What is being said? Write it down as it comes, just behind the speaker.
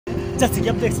जैसे कि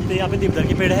आप देख सकते हैं यहाँ पे देवदार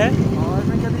के पेड़ है। और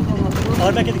मैं क्या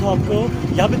दिखाऊँ आपको,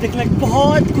 यहाँ पे देखना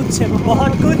बहुत कुछ है,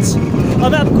 बहुत कुछ। और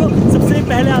मैं आपको सबसे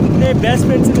पहले अपने बेस्ट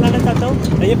फ्रेंड से मिलाना चाहता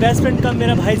हूँ। ये बेस्ट फ्रेंड का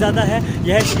मेरा भाई ज़्यादा है,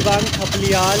 यह है शिवांग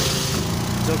खपलियाल,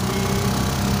 जो कि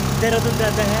देहरादून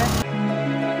रहते हैं।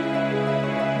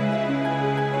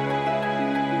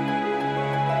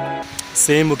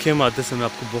 सेम मुखेम आते समय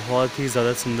आपको बहुत ही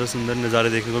ज़्यादा सुंदर सुंदर नज़ारे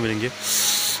देखने को मिलेंगे।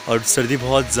 और सर्दी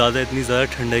बहुत ज़्यादा, इतनी ज़्यादा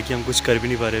ठंड है कि हम कुछ कर भी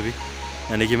नहीं पा रहे अभी,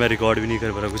 यानी कि मैं रिकॉर्ड भी नहीं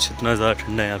कर पा रहा कुछ, इतना ज़्यादा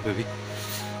ठंडा है यहाँ पे भी।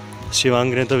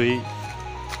 शिवांग ने तो अभी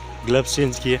ग्लव्स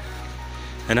चेंज किए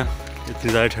है ना, इतनी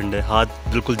ज़्यादा ठंड है, हाथ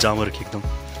बिल्कुल जाम हो रखे एकदम।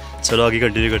 चलो आगे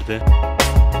कंटिन्यू करते हैं।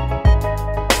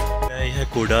 यह है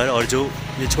कोडार, और जो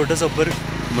ये छोटा सा ऊपर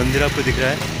मंदिर आपको दिख रहा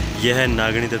है, यह है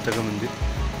नागणी देवता का मंदिर,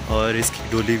 और इसकी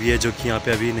डोली भी है जो कि यहाँ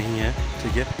पे अभी नहीं है।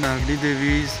 ठीक है, नागणी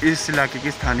देवी इस इलाके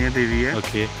की स्थानीय देवी है।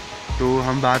 ओके। तो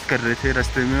हम बात कर रहे थे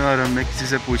रास्ते में और हमने किसी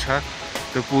से पूछा,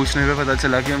 तो पूछने पे पता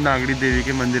चला कि हम नागणी देवी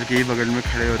के मंदिर के ही बगल में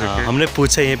खड़े हो रहे थे। हमने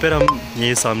पूछा यहीं पर, हम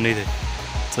यहीं सामने ही थे।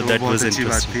 तो बहुत अच्छी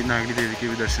बात थी, नागणी देवी के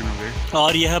भी दर्शन हो गए।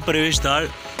 और यह प्रवेश द्वार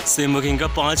सेम मुखेम का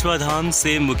 5वां धाम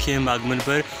सेम मुखेम आगमन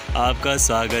पर आपका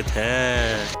स्वागत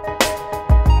है।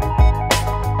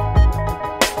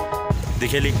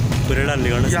 देखिए ली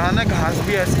यहाँ ना घास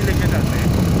भी ऐसे लेके जाते हैं,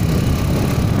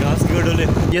 घास के डोले।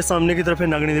 ये सामने की तरफ है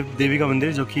नागणी देवी का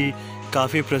मंदिर, जो कि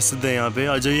काफ़ी प्रसिद्ध है यहाँ पे।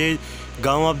 और जो ये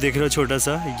गांव आप देख रहे हो छोटा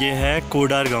सा, ये है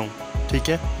कोडार गांव। ठीक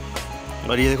है,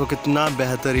 और ये देखो कितना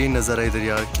बेहतरीन नज़ारा इधर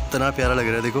यार, कितना प्यारा लग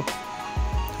रहा है, देखो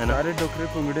है ना। सारे डोकरे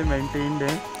पुंगड़े मेंटेन्ड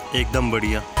हैं एकदम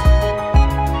बढ़िया।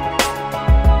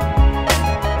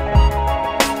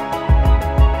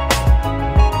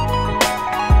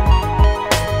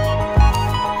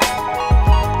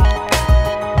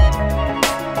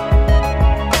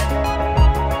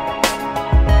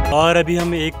 और अभी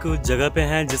हम एक जगह पे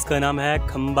हैं जिसका नाम है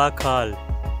खंबा खाल,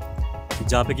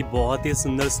 जहाँ पे कि बहुत ही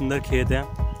सुंदर सुंदर खेत हैं,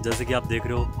 जैसे कि आप देख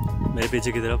रहे हो मेरे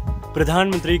पीछे की तरफ।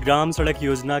 प्रधानमंत्री ग्राम सड़क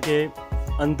योजना के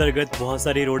अंतर्गत बहुत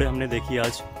सारी रोडें हमने देखी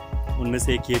आज, उनमें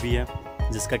से एक ये भी है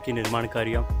जिसका कि निर्माण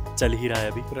कार्य चल ही रहा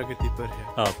है, अभी प्रगति पर है।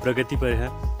 हाँ, प्रगति पर है।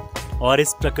 और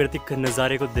इस प्राकृतिक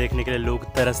नज़ारे को देखने के लिए लोग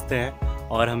तरसते हैं,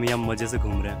 और हम यहाँ मज़े से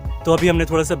घूम रहे हैं। तो अभी हमने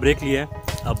थोड़ा सा ब्रेक लिया है।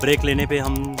 अब ब्रेक लेने पर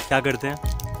हम क्या करते हैं,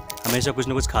 हमेशा कुछ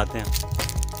ना कुछ खाते हैं।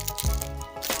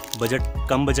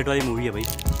 कम बजट वाली मूवी है भाई,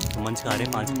 तो मंच खा रहे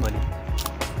हैं 5 रुपये वाली,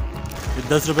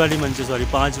 10 रुपये वाली मंच है, सॉरी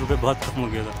 5 रुपये बहुत कम हो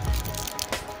गया था।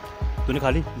 तूने खा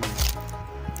ली?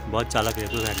 बहुत चालाक है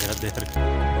तू, देख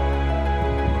रहे।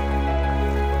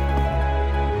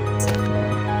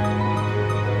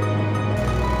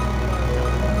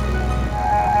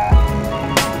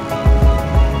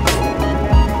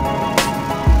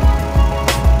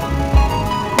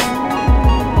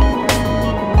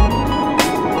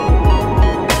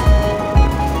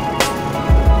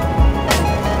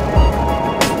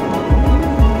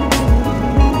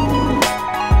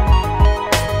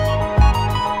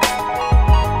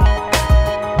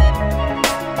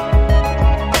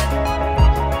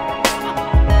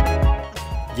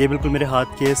 ये बिल्कुल मेरे हाथ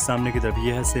के सामने की तरफ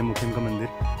ये है सेम मुखेम का मंदिर,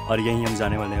 और यहीं हम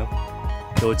जाने वाले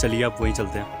हैं। तो चलिए आप वहीं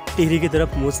चलते हैं। टिहरी की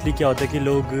तरफ मोस्टली क्या होता है कि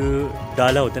लोग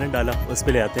डाला होता है ना, डाला उस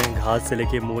पे ले आते हैं, घास से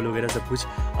लेके मोल वगैरह सब कुछ।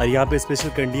 और यहाँ पे स्पेशल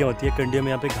कंडियाँ होती है, कंडियों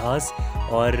में यहाँ पे घास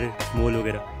और मोल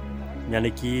वगैरह,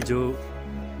 यानी कि जो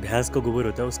भैंस को गोबर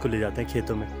होता है उसको ले जाते हैं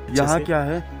खेतों में। यहाँ क्या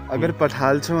है, अगर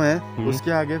पठालछो है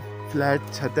उसके आगे फ्लैट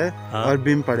छत है। हाँ। और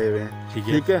बीम पड़े हुए हैं।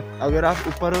 ठीक है, अगर आप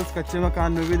ऊपर उस कच्चे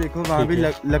मकान में भी देखो, वहाँ भी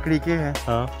लकड़ी के हैं।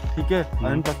 हाँ। ठीक है,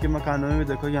 और इन पक्के मकानों में भी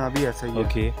देखो, यहाँ भी ऐसा ही है।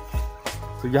 ओके।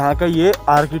 तो यहाँ का ये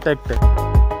आर्किटेक्ट है।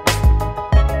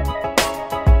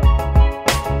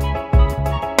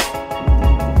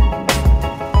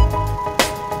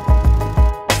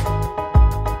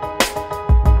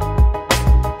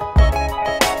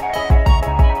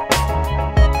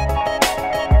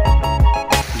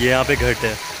 ये यहाँ पे घट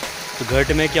है, तो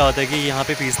घट में क्या होता है कि यहाँ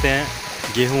पे पीसते हैं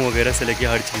गेहूँ वगैरह से लेके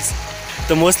हर चीज़।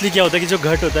 तो मोस्टली क्या होता है कि जो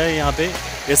घट होता है यहाँ पे,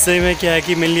 इससे में क्या है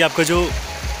कि मेनली आपका जो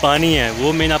पानी है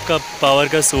वो मेन आपका पावर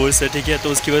का सोर्स है। ठीक है, तो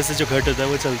उसकी वजह से जो घट होता है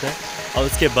वो चलता है, और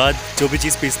उसके बाद जो भी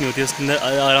चीज़ पीसनी होती है उसके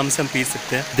अंदर आराम से हम पीस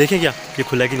सकते हैं। देखें क्या ये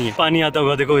खुला कि नहीं है, पानी आता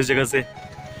होगा देखो इस जगह से,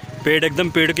 पेड़ एकदम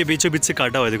पेड़ के बीचों बीच से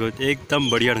काटा हुआ है देखो एकदम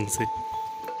बढ़िया ढंग से।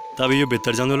 तब ये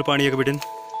बेहतर जाने वाला पानी है बेटन,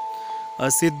 और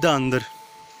सीधा अंदर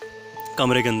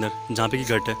कमरे के अंदर जहाँ पे की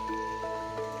घट है।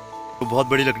 तो बहुत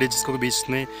बड़ी लकड़ी जिसको बीच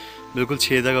में बिल्कुल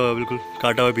छेदा हुआ, बिल्कुल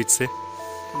काटा हुआ बीच से।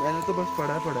 मैंने तो बस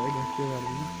पढ़ा है घट के बारे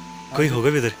में। कोई होगा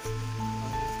भी इधर।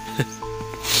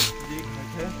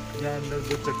 अंदर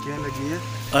 2 चक्कियाँ लगी हैं।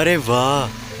 अरे वाह,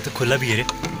 तो खुला भी है रे।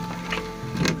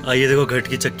 आइए देखो घट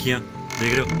की चक्कियाँ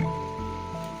देख रहे हो।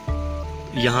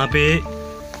 यहाँ पे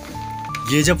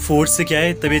ये जब फोर्स से क्या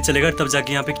है तब ये चलेगा, तब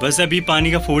जाके यहाँ पे। वैसे अभी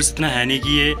पानी का फोर्स इतना है नहीं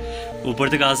कि ये ऊपर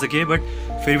तक आ सके, बट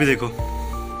फिर भी देखो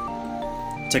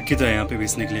चक्की तो है यहाँ पे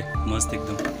बेचने के लिए, मस्त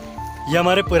एकदम। ये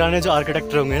हमारे पुराने जो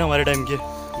आर्किटेक्ट होंगे ना हमारे टाइम के,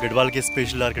 गढ़वाल के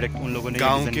स्पेशल आर्किटेक्ट, उन लोगों ने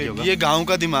गाँव के, ये गाँव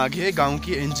का दिमाग है, गाँव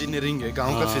की इंजीनियरिंग है,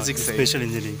 गाँव का फिजिक्स है, स्पेशल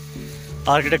इंजीनियरिंग।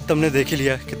 आर्किटेक्ट तो हमने देख ही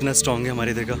लिया कितना स्ट्रॉन्ग है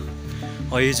हमारे इधर का।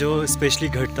 और ये जो स्पेशली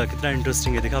घर था कितना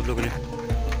इंटरेस्टिंग है, देखा आप लोगों ने।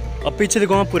 अब पीछे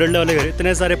देखो वहाँ पुरल्ले वाले घर,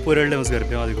 इतने सारे पुरल्ले उस घर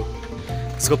पे, वहाँ देखो,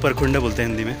 इसको परखुंडा बोलते हैं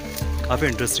हिंदी में, काफ़ी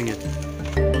इंटरेस्टिंग है।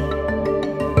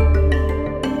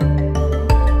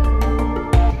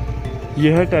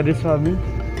 ये है टेरेस फार्मिंग,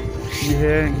 ये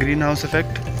है green house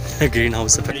effect. Green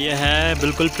house effect, ये है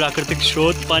बिल्कुल प्राकृतिक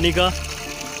स्रोत पानी का।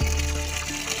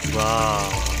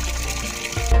 वाह,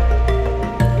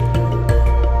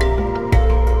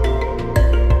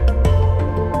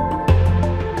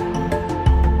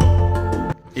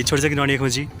 ये छोटी सा नौनी है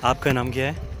जी, आपका नाम क्या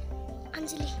है?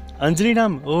 अंजलि। अंजलि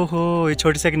नाम, ओहो, ये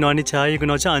छोटी सा नौनी छा, ये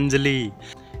नौचा अंजलि।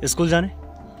 स्कूल जाने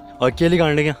और केली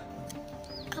गांडे क्या?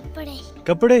 कपड़े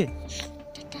कपड़े।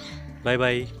 Bye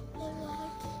bye.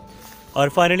 और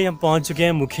फाइनली हम पहुंच चुके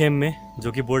हैं मुखेम में,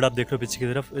 जो कि बोर्ड आप देख रहे हो पीछे की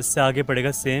तरफ। इससे आगे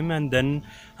पड़ेगा सेम, एंड देन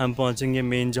हम पहुंचेंगे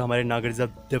मेन जो हमारे नागराजा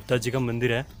देवता जी का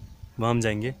मंदिर है, वहाँ हम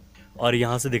जाएंगे। और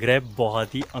यहाँ से दिख रहा है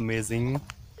बहुत ही अमेजिंग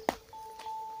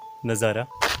नज़ारा,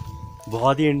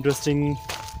 बहुत ही इंटरेस्टिंग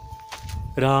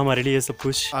रहा हमारे लिए ये सब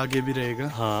कुछ। आगे भी रहेगा।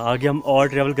 हाँ, आगे हम और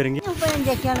ट्रैवल करेंगे।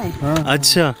 हाँ।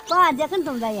 अच्छा,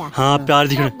 हाँ प्यार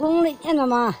दिखना। वो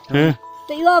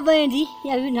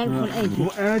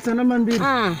ऐसा ना मंदिर।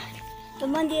 तो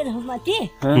मंदिर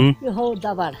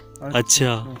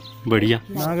अच्छा, बढ़िया।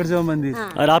 नागरजा मंदिर।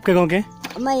 और आपके गाँव के?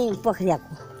 मैं पोखरिया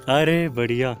को। अरे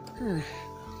बढ़िया।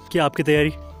 क्या आपकी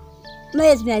तैयारी?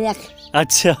 मैं इसमें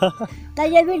अच्छा, तो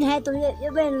ये भी है, तो ये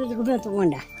घूमे तो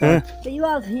मुंडा, तो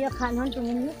ये खाना तो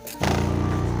मुंडा।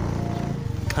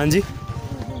 हाँ जी,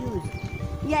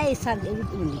 ये सब ये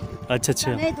भी मुंडा। अच्छा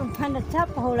अच्छा, नहीं तुम ठंड अच्छा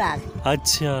पहुड़ा।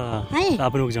 अच्छा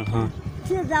आप लोग जाओ। हाँ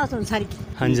फिर जाओ तुम सर की।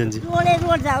 हाँ जी, हाँ जी,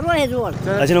 रोड जाओ, रोड।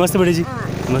 अच्छा, नमस्ते बड़ी जी।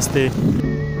 नमस्ते।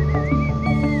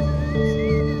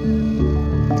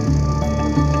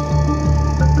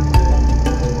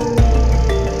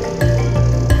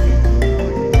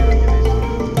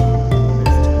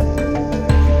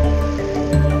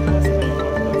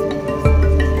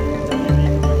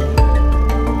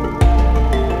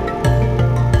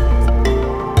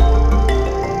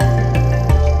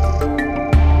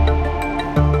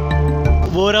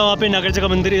 वो रहा वहाँ पे नागराजा का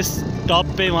मंदिर, इस टॉप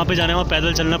पे, वहाँ पे जाना है, वहाँ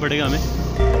पैदल चलना पड़ेगा हमें।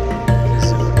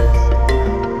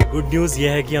 गुड न्यूज़ ये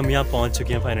है कि हम यहाँ पहुँच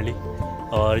चुके हैं फाइनली,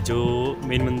 और जो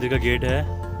मेन मंदिर का गेट है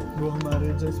वो हमारे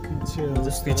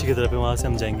जस्ट पीछे की तरफ है, वहाँ से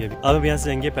हम जाएंगे। अब हम यहाँ से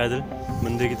जाएंगे पैदल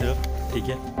मंदिर की तरफ, ठीक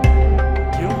है?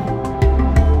 क्यों?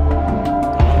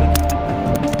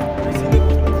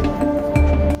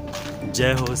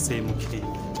 जय हो सेम मुखेम,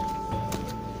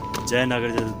 जय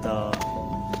नागराजा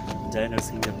देवता, जय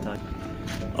नरसिंह देवता।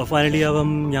 और फाइनली अब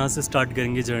हम यहाँ से स्टार्ट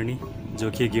करेंगे जर्नी, जो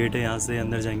कि गेट है, यहाँ से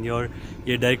अंदर जाएंगे और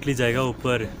ये डायरेक्टली जाएगा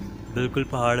ऊपर, बिल्कुल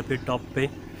पहाड़ पे, टॉप पे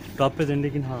तो,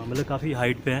 लेकिन हाँ मतलब काफ़ी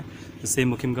हाइट पे है। सेम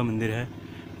मुखेम का मंदिर है,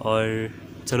 और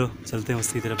चलो चलते हैं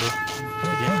उसकी तरफ,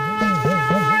 ठीक है?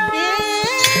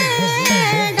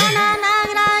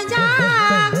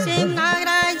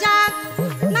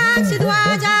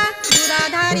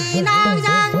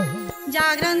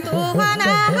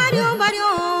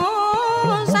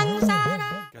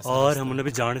 और हम उन्हें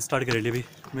भी जान स्टार्ट कर लिया। भी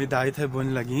मेरी दाई थे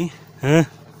बोलने लगी हैं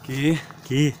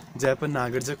कि जय पर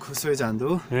नागरजा खुश हो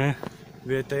जांदो हैं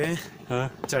वे ते हाँ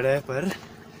चढ़े पर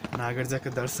नागरजा का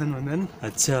दर्शन वंदन।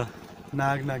 अच्छा,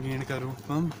 नाग नागिन का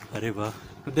रूपम। अरे वाह,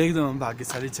 तो देख दो हम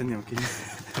भाग्यशाली चन्यों की।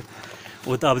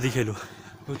 वो तो अब दिखेलो,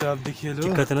 वो तो अब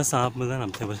दिखेलो। कहते ना सांप मतलब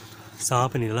नाम थे, बस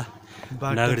सांप नहीं रहा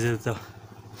नागराजा तो।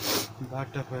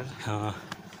 बाटा पर, हाँ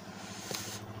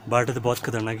बाटा तो बहुत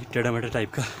खतरनाक है, टेढ़ा मेढ़ा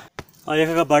टाइप का। और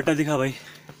एक का बाटा दिखा भाई,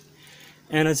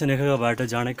 एना चने का बाटा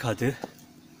जाने खातिर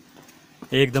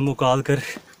एकदम उकाल कर,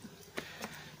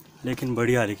 लेकिन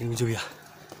बढ़िया, लेकिन जो भैया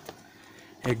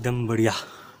एकदम बढ़िया।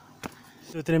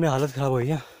 तो इतने में हालत ख़राब हो गई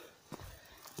है,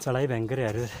 चढ़ाई भयंकर है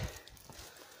यार इधर।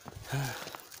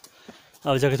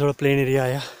 अब जाके थोड़ा प्लेन एरिया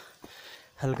आया,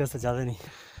 हल्का सा, ज़्यादा नहीं।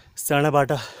 साना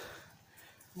बाटा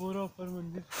पूरा ऊपर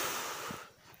मंदिर।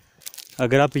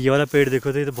 अगर आप ये वाला पेड़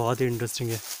देखो तो ये तो बहुत ही इंटरेस्टिंग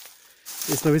है,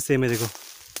 इसमें भी सेम है, देखो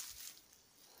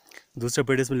दूसरा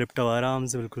पेड़ इसमें लिपटा हुआ आराम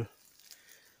से, बिल्कुल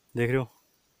देख रहे हो।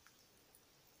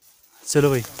 चलो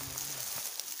भाई,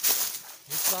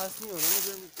 विश्वास नहीं हो रहा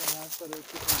मुझे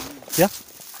क्या?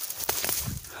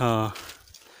 हाँ,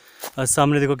 और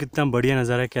सामने देखो कितना बढ़िया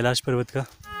नज़ारा है कैलाश पर्वत का।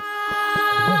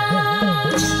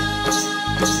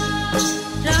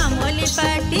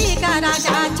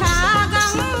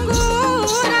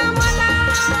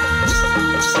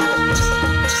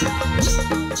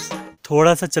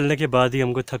 थोड़ा सा चलने के बाद ही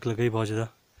हमको थक लग गई बहुत ज़्यादा।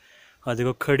 हाँ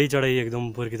देखो खड़ी चढ़ाई एकदम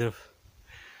ऊपर की तरफ,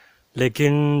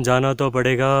 लेकिन जाना तो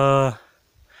पड़ेगा,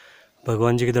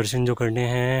 भगवान जी के दर्शन जो करने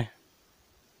हैं।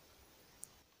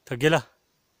 थक गया।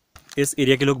 इस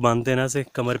एरिया के लोग बांधते हैं ना ऐसे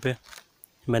कमर पे,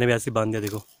 मैंने भी ऐसे बांध दिया।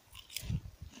 देखो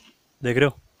देख रहे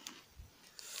हो,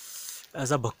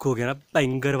 ऐसा भक्कू हो गया ना,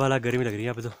 भयंकर वाला गर्मी लग रही है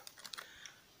यहाँ पे तो,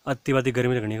 अति बाती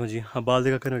गर्मी लगनी है जी। हाँ बाल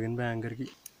देखा कर भयंकर की,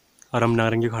 और हम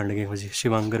नारंगी खाने लगे जी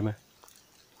शिवांगर में।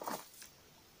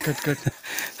 कट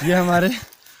ये हमारे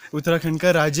उत्तराखंड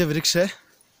का राज्य वृक्ष है,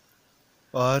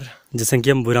 और जैसे कि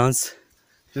हम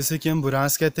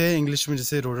बुरांस कहते हैं इंग्लिश में,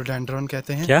 जैसे रोडोडेंड्रॉन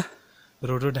कहते हैं। क्या?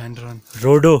 रोडोडेंड्रॉन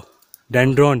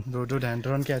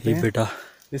कहते हैं बेटा।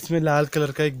 इसमें लाल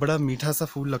कलर का एक बड़ा मीठा सा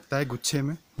फूल लगता है गुच्छे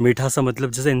में। मीठा सा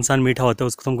मतलब जैसे इंसान मीठा होता है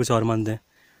उसको तो हम कुछ और मानते हैं।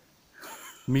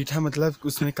 मीठा मतलब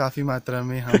उसमें काफी मात्रा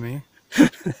में हमें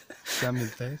क्या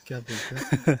मिलता है, क्या बोलते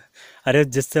हैं अरे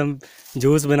जिससे हम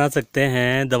जूस बना सकते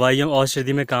हैं, दवाइयों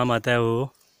औषधि में काम आता है वो।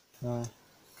 हाँ,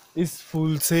 इस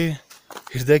फूल से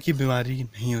हृदय की बीमारी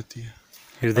नहीं होती है।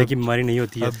 हृदय की बीमारी नहीं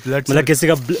होती है, ब्लड मतलब किसी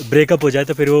का ब्रेकअप हो जाए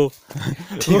तो फिर वो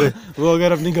ठीक है। वो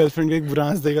अगर अपनी गर्लफ्रेंड को एक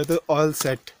बुरांस देगा तो all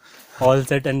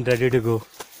set and ready to go.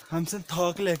 हमसे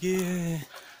थोक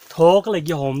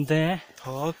लगी होमते हैं,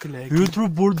 थोक लगी तो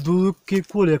बोल दो के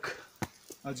को लेक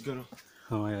आज करो।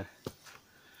 हाँ यार,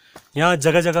 यहाँ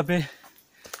जगह जगह पे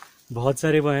बहुत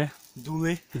सारे वो हैं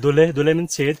दूल्हे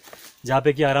मीन्स छेद, जहाँ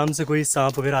पे कि आराम से कोई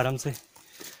सांप वगैरह आराम से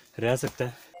रह सकता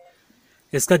है।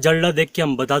 इसका जड़ना देख के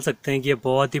हम बता सकते हैं कि ये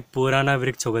बहुत ही पुराना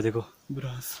वृक्ष होगा। देखो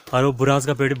बुरांस, और वो बुरांस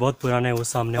का पेड़ बहुत पुराना है वो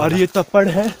सामने और ये तप्पड़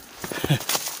है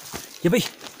ये भाई,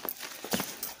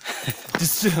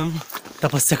 जिससे हम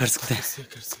तपस्या कर सकते हैं।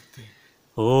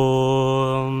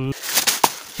 ओम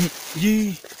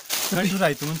ये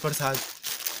तुम प्रसाद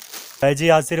जी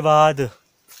आशीर्वाद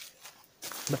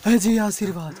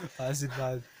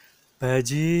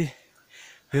जी,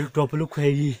 मेरे टोपलू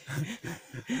खाएगी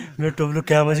मेरे टोपलू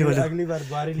क्या मजे बोलो, अगली बार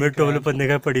मेरे टोपलू पन्ने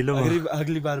का पड़ी लो,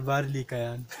 अगली बार बार लिखा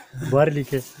यार, बार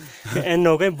लिखे एन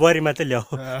हो गए बारी मत ले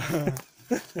आओ।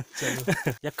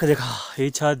 यख देखा ये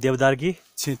छा देवदार की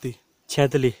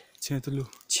छेतली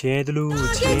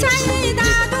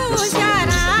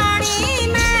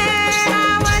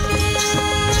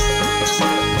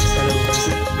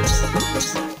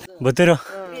बते रहो।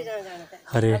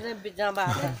 अरे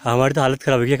हमारी तो हालत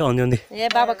खराब हो गई आंधी ये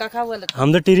बाबा का खा बोला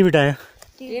हम तो टीरी बिठाए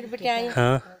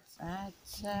हाँ।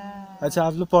 अच्छा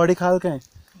आप लोग पौड़ी खाल के हैं?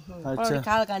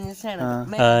 अच्छा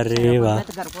अरे वाह,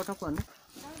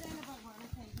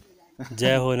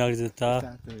 जय हो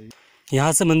नागराजा।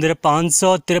 यहाँ से मंदिर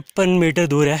 553 मीटर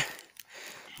दूर है।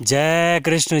 जय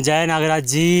कृष्ण, जय नागराज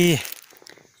जी।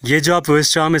 ये जो आप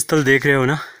विश्राम स्थल देख रहे हो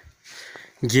ना,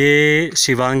 ये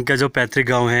शिवांग का जो पैतृक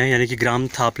गांव है, यानी कि ग्राम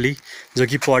थापली, जो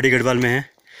कि पौड़ी गढ़वाल में है,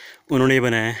 उन्होंने ये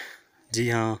बनाया है जी।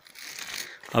 हाँ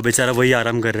अब बेचारा वही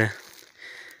आराम कर रहे हैं।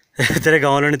 तेरे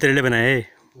गाँव वालों ने तेरे लिए बनाया है।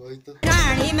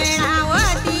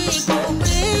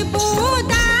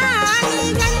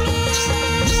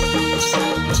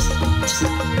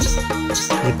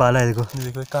 ये पाला है, देखो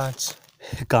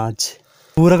कांच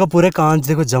पूरा का पूरा कांच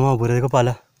देखो जमा हो रहा है, देखो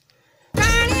पाला।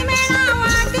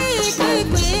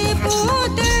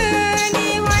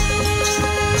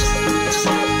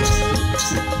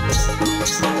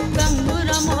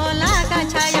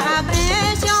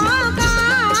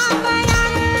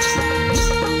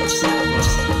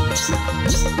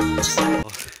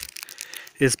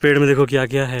 इस पेड़ में देखो क्या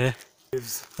क्या है,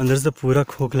 अंदर से पूरा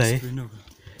खोखला है,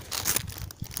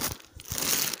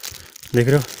 देख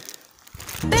रहे हो।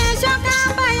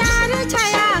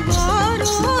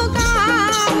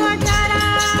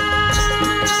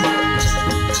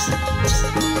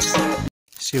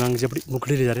 शिवांग जी अपनी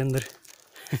मुखड़ी ले जा रहे हैं अंदर।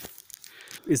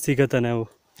 इसी का तना है वो,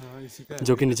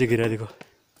 जो कि नीचे गिरा है। देखो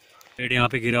पेड़ यहाँ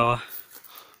पे गिरा हुआ,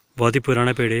 बहुत ही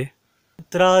पुराना पेड़ है।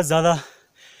 इतना ज़्यादा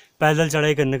पैदल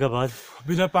चढ़ाई करने के बाद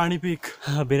बिना पानी पी,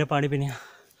 हाँ बिना पानी पीने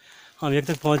हम एक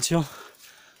तक पहुँचे हो।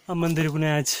 अब मंदिर को नहीं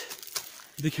आज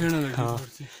दिखे ना लगे। हाँ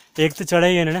एक तो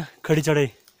चढ़ाई है ना, खड़ी चढ़ाई,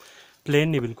 प्लेन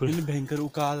नहीं बिल्कुल, भयंकर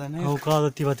उकाल है ना, उकाल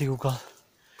अति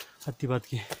बात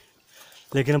की,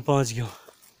 लेकिन हम पहुँच गए।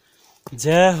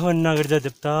 जय हो नागराजा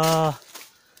देवता,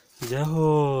 जय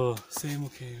हो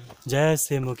जय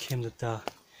सेम मुखेम देवता,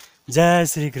 जय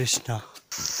श्री कृष्णा।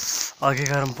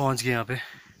 आखिरकार हम पहुँच गए यहाँ पे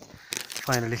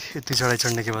फाइनली, इतनी चढ़ाई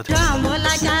चढ़ने के बाद।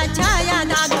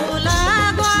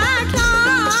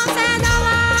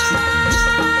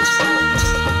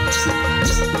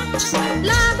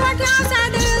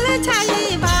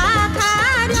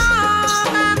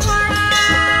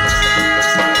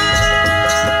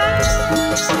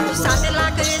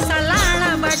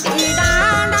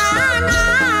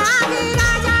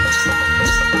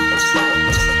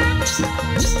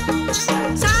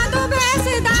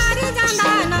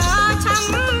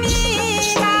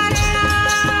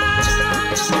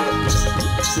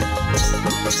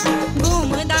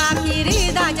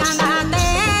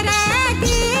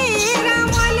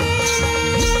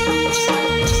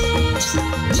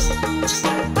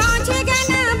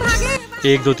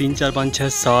 1 2 3 4 5 6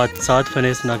 7 फन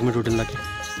है इस नाग में टोटल लगे।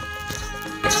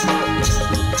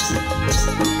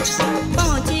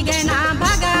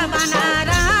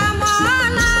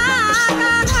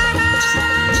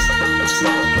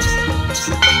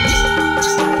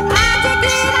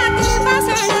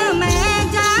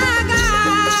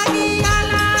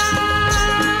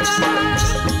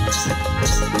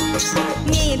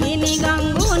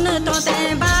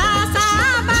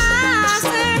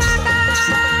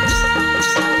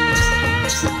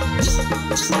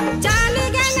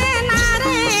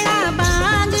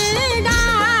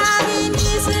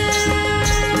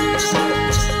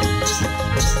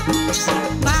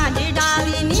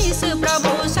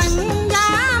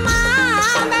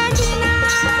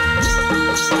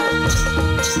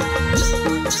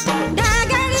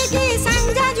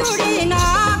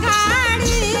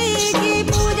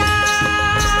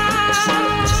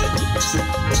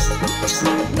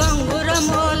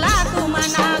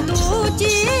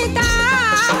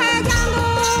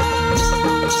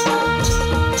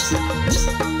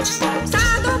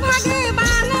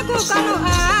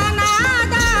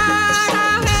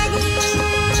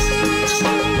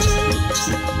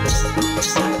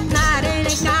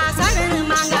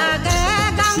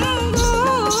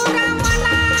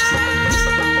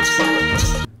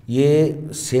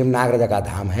 ये सेम नागराजा का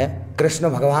धाम है। कृष्ण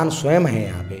भगवान स्वयं है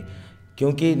यहाँ पे,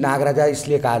 क्योंकि नागराजा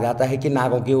इसलिए कहा जाता है कि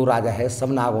नागों के वो राजा है,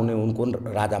 सब नागों ने उनको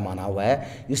राजा माना हुआ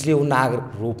है, इसलिए वो नाग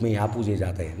रूप में यहाँ पूजे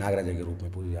जाते हैं, नागराजा के रूप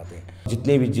में पूजे जाते हैं।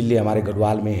 जितने भी जिले हमारे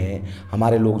गढ़वाल में हैं,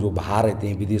 हमारे लोग जो बाहर रहते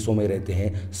हैं, विदेशों में रहते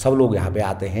हैं, सब लोग यहाँ पे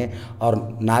आते हैं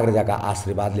और नागराजा का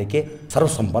आशीर्वाद लेके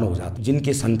सर्वसंपन्न हो जाते हैं।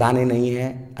 जिनकी संतानें नहीं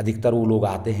हैं, अधिकतर वो लोग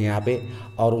आते हैं यहाँ पे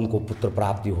और उनको पुत्र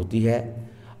प्राप्ति होती है।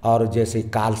 और जैसे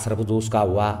काल सर्पदोष का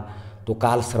हुआ तो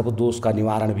काल सर्पदोष का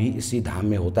निवारण भी इसी धाम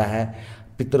में होता है,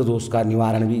 पितृदोष का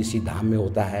निवारण भी इसी धाम में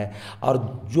होता है। और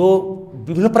जो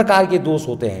विभिन्न प्रकार के दोष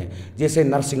होते हैं, जैसे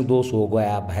नरसिंह दोष हो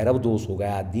गया, भैरव दोष हो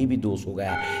गया, देवी दोष हो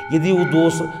गया, यदि वो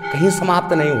दोष कहीं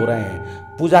समाप्त नहीं हो रहे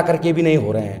हैं, पूजा करके भी नहीं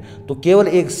हो रहे हैं, तो केवल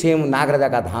एक सेम नागराजा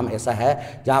का धाम ऐसा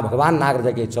है जहाँ भगवान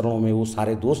नागराजा के चरणों में वो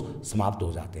सारे दोष समाप्त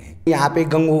हो जाते हैं। यहाँ पे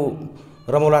गंगू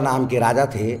रमोला नाम के राजा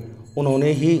थे,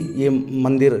 उन्होंने ही ये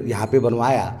मंदिर यहाँ पे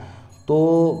बनवाया।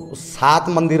 तो 7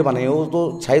 मंदिर बने, वो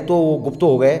तो 6 तो वो गुप्त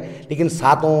हो गए, लेकिन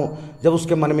 7ओं जब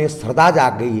उसके मन में श्रद्धा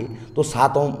जाग गई तो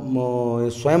 7ओं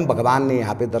स्वयं भगवान ने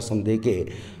यहाँ पे दर्शन दे के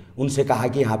उनसे कहा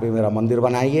कि यहाँ पे मेरा मंदिर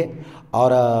बनाइए।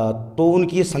 और तो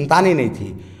उनकी संतानें नहीं थी।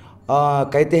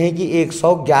 कहते हैं कि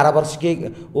 111 वर्ष के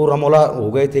वो रमोला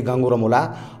हो गए थे, गंगू रमोला,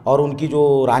 और उनकी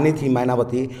जो रानी थी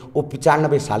मैनावती वो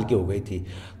 95 साल की हो गई थी।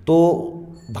 तो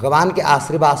भगवान के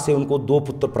आशीर्वाद से उनको 2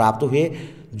 पुत्र प्राप्त हुए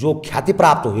जो ख्याति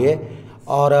प्राप्त हुए।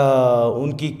 और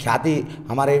उनकी ख्याति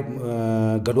हमारे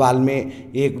गढ़वाल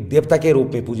में एक देवता के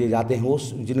रूप में पूजे जाते हैं, वो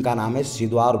जिनका नाम है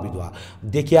सिद्धवा और विधवा।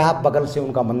 देखिए आप, बगल से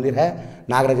उनका मंदिर है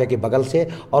नागराजा के बगल से,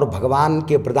 और भगवान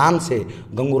के वरदान से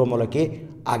गंगू रमोला के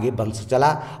आगे वंश चला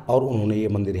और उन्होंने ये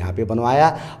मंदिर यहाँ पे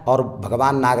बनवाया। और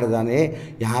भगवान नागराजा ने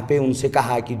यहाँ पे उनसे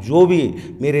कहा कि जो भी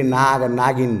मेरे नाग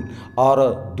नागिन और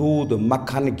दूध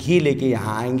मक्खन घी लेके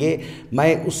यहाँ आएंगे,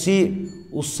 मैं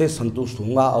उससे संतुष्ट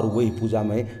होऊंगा और वही पूजा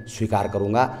मैं स्वीकार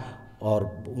करूँगा और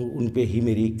उन पे ही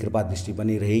मेरी कृपा दृष्टि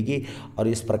बनी रहेगी। और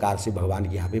इस प्रकार से भगवान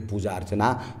की यहाँ पे पूजा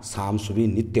अर्चना शाम सुबह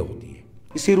नित्य होती है।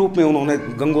 इसी रूप में उन्होंने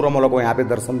गंगू रमोला को यहाँ पे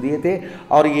दर्शन दिए थे।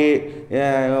 और ये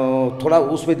थोड़ा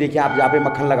उसमें देखिए आप, जहाँ पे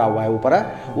मक्खन लगा हुआ है ऊपर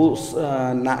उस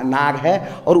नाग है,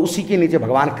 और उसी के नीचे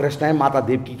भगवान कृष्ण है माता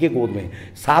देवकी के गोद में।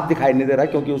 साफ दिखाई नहीं दे रहा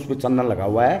क्योंकि उस पर चंदन लगा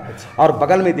हुआ है। और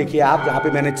बगल में देखिए आप, जहाँ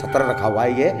पे मैंने छत्र रखा हुआ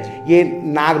है, ये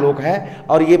नागलोक है।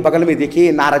 और ये बगल में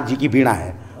देखिए नारद जी की वीणा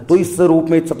है। तो इस रूप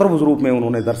में, चतुर्भुज रूप में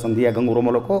उन्होंने दर्शन दिया गंगू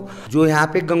रमोला को। जो यहाँ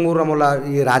पे गंगू रमोला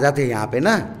ये राजा थे यहाँ पे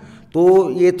ना, तो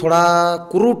ये थोड़ा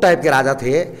कुरूप टाइप के राजा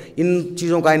थे, इन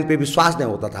चीज़ों का इन पे विश्वास नहीं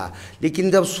होता था।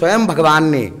 लेकिन जब स्वयं भगवान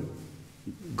ने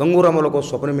गंगू रमोला को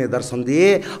स्वप्न में दर्शन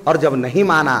दिए और जब नहीं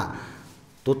माना,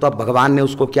 तो तब भगवान ने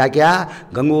उसको क्या किया,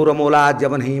 गंगू रमोला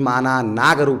जब नहीं माना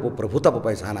नाग रूप प्रभु तब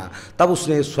पहचाना। तब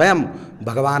उसने स्वयं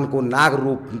भगवान को नाग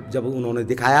रूप जब उन्होंने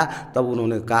दिखाया, तब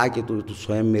उन्होंने कहा कि तू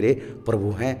स्वयं मेरे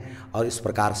प्रभु हैं। और इस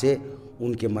प्रकार से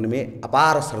उनके मन में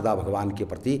अपार श्रद्धा भगवान के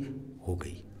प्रति हो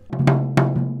गई।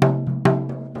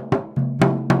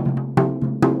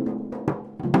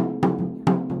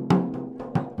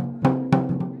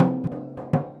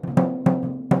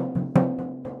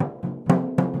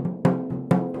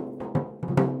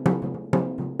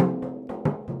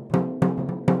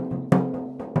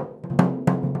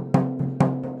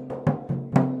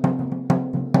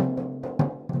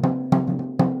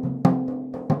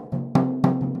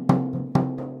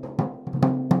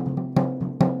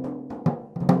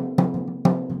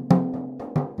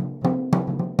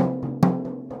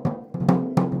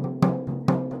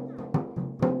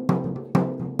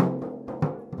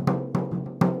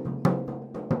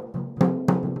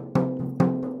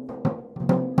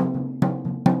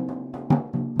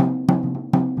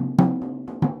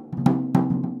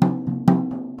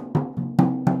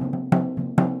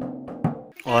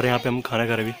 और यहाँ पे हम खाना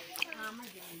खा रहे हैं अभी।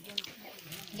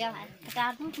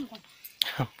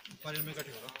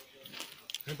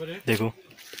 देखो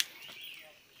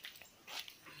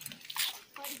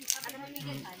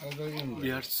वी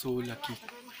आर सो लकी।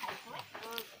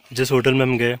 जिस होटल में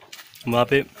हम गए वहाँ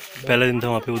पे पहला दिन था,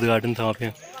 वहाँ पे उद्घाटन था वहाँ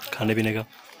पे खाने पीने का,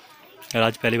 और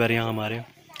आज पहली बार यहाँ हम आ रहे हैं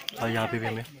और यहाँ पे भी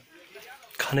हमें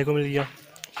खाने को मिल गया।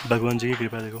 भगवान जी की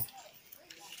कृपा देखो।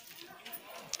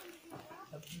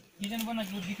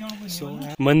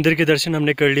 मंदिर के दर्शन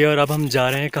हमने कर लिया और अब हम जा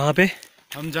रहे हैं कहाँ पे?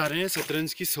 हम जा रहे हैं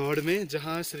शतरंज की सौड़ में,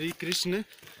 जहाँ श्री कृष्ण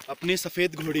अपने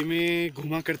सफ़ेद घोड़ी में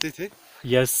घुमा करते थे।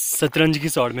 यस, शतरंज की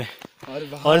सौड़ में।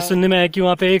 और सुनने में आया कि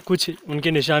वहाँ पे कुछ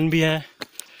उनके निशान भी हैं,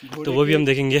 तो वो भी हम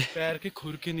देखेंगे। पैर के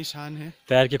खुर के निशान हैं।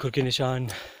 पैर के खुर के निशान।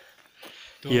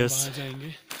 तो यस,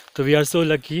 जाएंगे। तो वी आर सो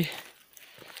लकी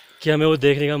कि हमें वो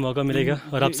देखने का मौका मिलेगा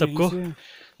और आप सबको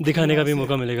दिखाने का भी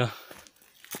मौका मिलेगा।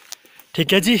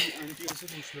 ठीक है जी,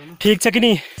 ठीक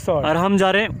चकनी। और हम जा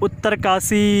रहे हैं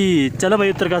उत्तरकाशी। चलो भाई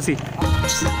उत्तरकाशी।